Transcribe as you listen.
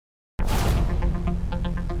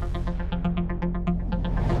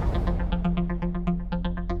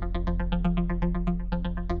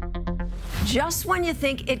just when you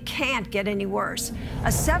think it can't get any worse. A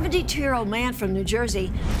 72-year-old man from New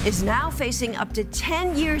Jersey is now facing up to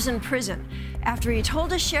 10 years in prison after he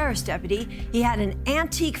told a sheriff's deputy he had an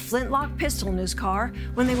antique flintlock pistol in his car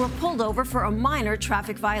when they were pulled over for a minor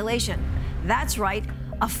traffic violation. That's right,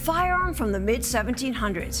 a firearm from the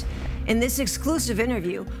mid-1700s. In this exclusive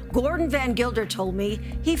interview, Gordon VanGilder told me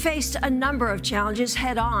he faced a number of challenges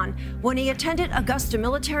head-on when he attended Augusta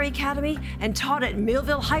Military Academy and taught at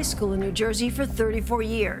Millville High School in New Jersey for 34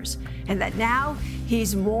 years, and that now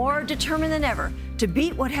he's more determined than ever to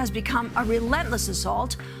beat what has become a relentless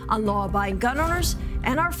assault on law-abiding gun owners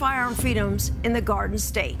and our firearm freedoms in the Garden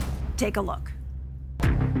State. Take a look.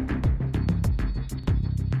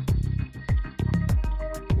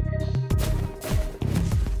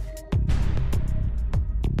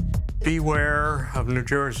 Beware of New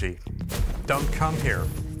Jersey. Don't come here.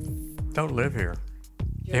 Don't live here.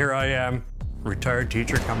 Here I am, retired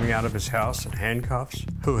teacher coming out of his house in handcuffs,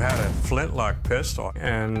 who had a flintlock pistol,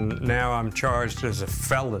 and now I'm charged as a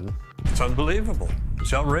felon. It's unbelievable.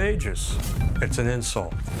 It's outrageous. It's an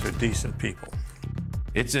insult to decent people.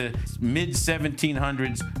 It's a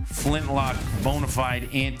mid-1700s flintlock bona fide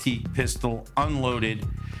antique pistol, unloaded,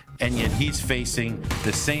 and yet he's facing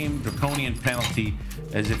the same draconian penalty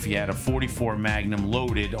as if he had a .44 Magnum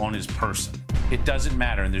loaded on his person. It doesn't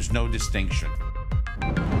matter, and there's no distinction.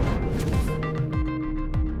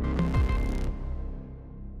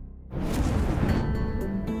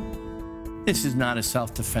 This is not a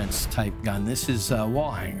self-defense type gun. This is a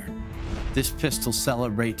wall hanger. This pistol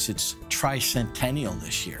celebrates its tricentennial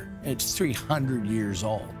this year. It's 300 years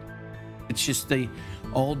old. It's just the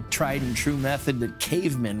old tried and true method that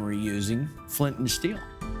cavemen were using, flint and steel.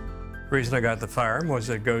 The reason I got the firearm was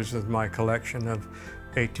it goes with my collection of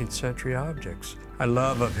 18th century objects. I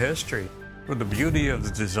love of history. With the beauty of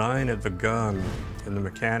the design of the gun and the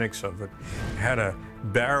mechanics of it, it had a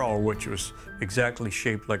barrel which was exactly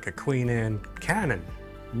shaped like a Queen Anne cannon.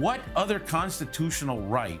 What other constitutional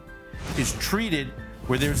right is treated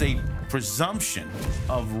where there's a presumption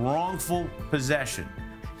of wrongful possession?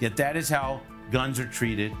 Yet that is how guns are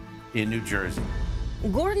treated in New Jersey.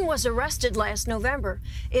 Gordon was arrested last November.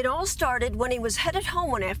 It all started when he was headed home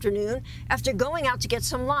one afternoon after going out to get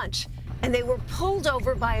some lunch, and they were pulled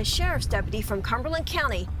over by a sheriff's deputy from Cumberland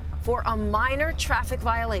County for a minor traffic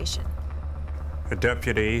violation. A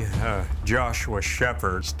deputy, Joshua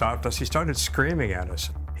Shepard, stopped us. He started screaming at us.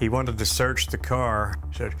 He wanted to search the car.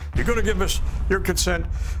 He said, "You're going to give us your consent,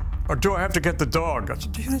 or do I have to get the dog?" I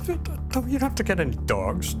said, "You don't have to get any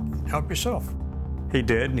dogs. Help yourself." He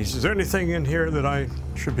did, and he says, "Is there anything in here that I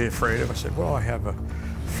should be afraid of?" I said, "Well, I have a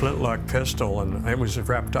flintlock pistol," and it was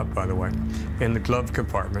wrapped up, by the way, in the glove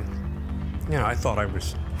compartment. You know, I thought I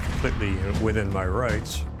was completely within my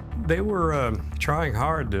rights. They were trying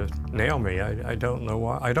hard to nail me. I don't know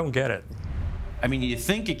why. I don't get it. I mean, you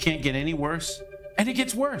think it can't get any worse, and it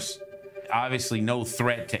gets worse. Obviously no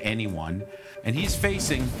threat to anyone, and he's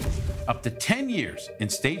facing up to 10 years in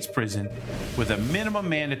state's prison with a minimum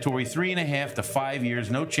mandatory 3.5 to 5 years,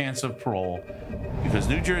 no chance of parole, because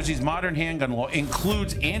New Jersey's modern handgun law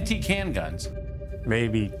includes antique handguns.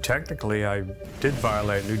 Maybe technically I did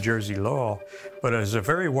violate New Jersey law, but as a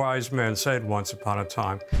very wise man said once upon a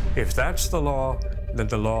time, if that's the law, then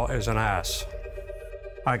the law is an ass.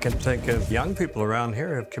 I can think of young people around here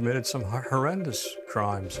who have committed some horrendous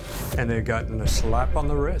crimes, and they've gotten a slap on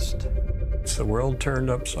the wrist. It's the world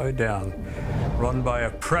turned upside down, run by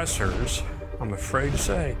oppressors, I'm afraid to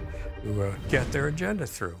say, who get their agenda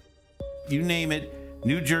through. You name it,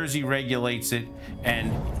 New Jersey regulates it,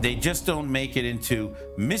 and they just don't make it into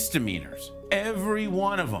misdemeanors. Every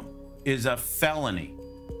one of them is a felony.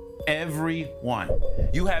 Every one.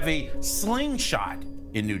 You have a slingshot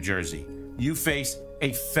in New Jersey, you face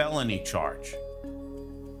a felony charge.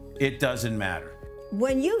 It doesn't matter.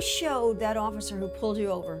 When you showed that officer who pulled you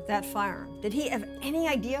over that firearm, did he have any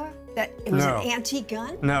idea that it was an antique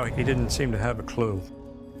gun? No, he didn't seem to have a clue.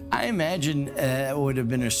 I imagine it would have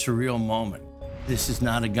been a surreal moment. This is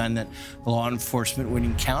not a gun that law enforcement would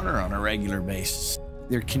encounter on a regular basis.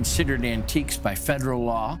 They're considered antiques by federal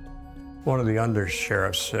law. One of the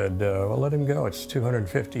undersheriffs said, well, let him go, it's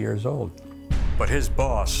 250 years old. But his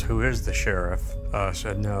boss, who is the sheriff,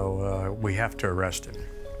 said, no, we have to arrest him.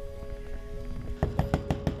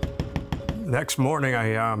 Next morning, I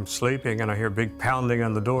am sleeping, and I hear big pounding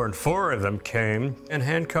on the door, and 4 of them came and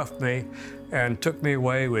handcuffed me and took me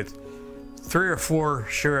away with 3 or 4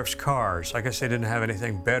 sheriff's cars. I guess they didn't have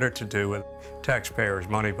anything better to do with taxpayers'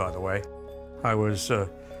 money, by the way. I was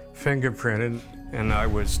fingerprinted, and I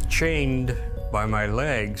was chained by my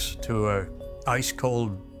legs to a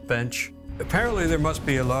ice-cold bench Apparently there must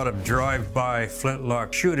be a lot of drive-by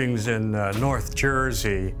flintlock shootings in North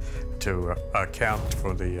Jersey to account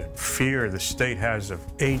for the fear the state has of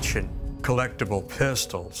ancient collectible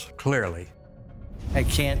pistols, clearly. I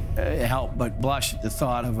can't help but blush at the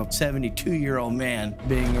thought of a 72-year-old man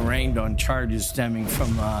being arraigned on charges stemming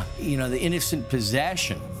from, the innocent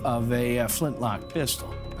possession of a flintlock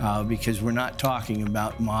pistol, because we're not talking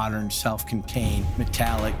about modern, self-contained,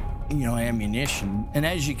 metallic, ammunition. And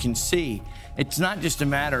as you can see, it's not just a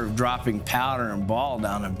matter of dropping powder and ball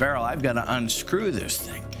down a barrel. I've got to unscrew this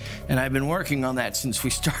thing. And I've been working on that since we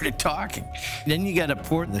started talking. Then you got to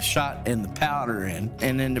pour the shot and the powder in,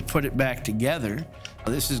 and then to put it back together.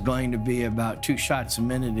 This is going to be about 2 shots a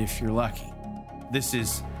minute if you're lucky. This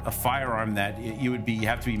is a firearm that you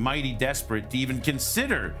have to be mighty desperate to even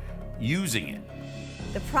consider using it.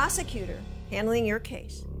 The prosecutor handling your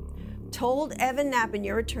case told Evan Knapp and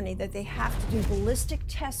your attorney that they have to do ballistic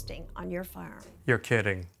testing on your firearm. You're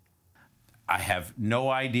kidding. I have no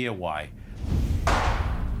idea why.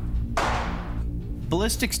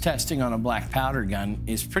 Ballistics testing on a black powder gun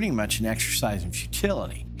is pretty much an exercise in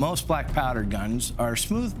futility. Most black powder guns are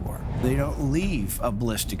smoothbore. They don't leave a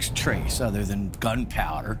ballistics trace other than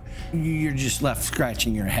gunpowder. You're just left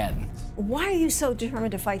scratching your head. Why are you so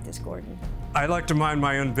determined to fight this, Gordon? I like to mind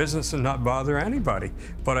my own business and not bother anybody,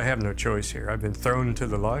 but I have no choice here. I've been thrown to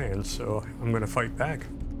the lions, so I'm going to fight back.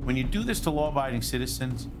 When you do this to law-abiding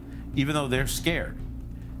citizens, even though they're scared,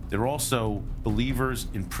 they're also believers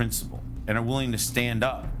in principle and are willing to stand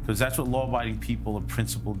up, because that's what law-abiding people of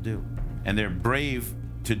principle do. And they're brave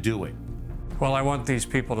to do it. Well, I want these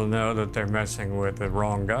people to know that they're messing with the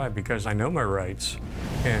wrong guy, because I know my rights,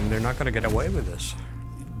 and they're not going to get away with this.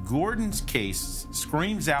 Gordon's case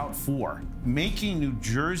screams out for making New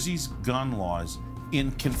Jersey's gun laws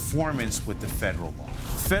in conformance with the federal law.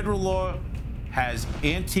 Federal law has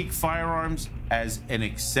antique firearms as an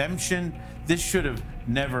exemption. This should have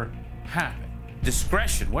never happened.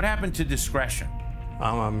 Discretion. What happened to discretion?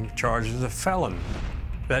 I'm charged as a felon.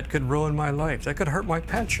 That could ruin my life. That could hurt my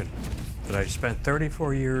pension that I spent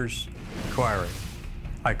 34 years acquiring.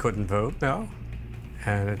 I couldn't vote, no.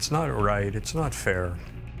 And it's not right. It's not fair.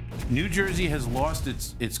 New Jersey has lost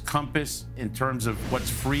its compass in terms of what's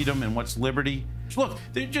freedom and what's liberty. Look,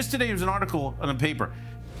 just today there was an article on the paper,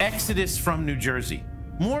 Exodus from New Jersey.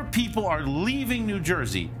 More people are leaving New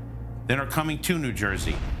Jersey than are coming to New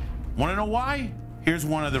Jersey. Want to know why? Here's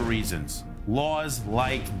one of the reasons. Laws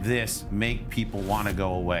like this make people want to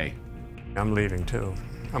go away. I'm leaving too.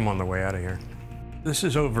 I'm on the way out of here. This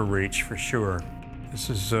is overreach for sure. This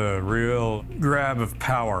is a real grab of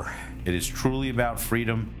power. It is truly about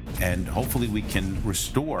freedom, and hopefully we can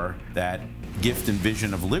restore that gift and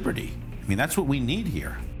vision of liberty. I mean, that's what we need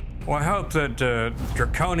here. Well, I hope that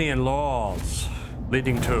draconian laws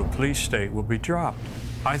leading to a police state will be dropped.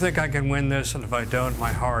 I think I can win this, and if I don't,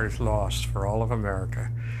 my heart is lost for all of America.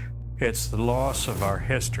 It's the loss of our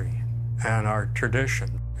history and our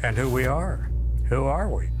tradition and who we are. Who are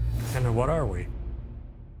we? And what are we?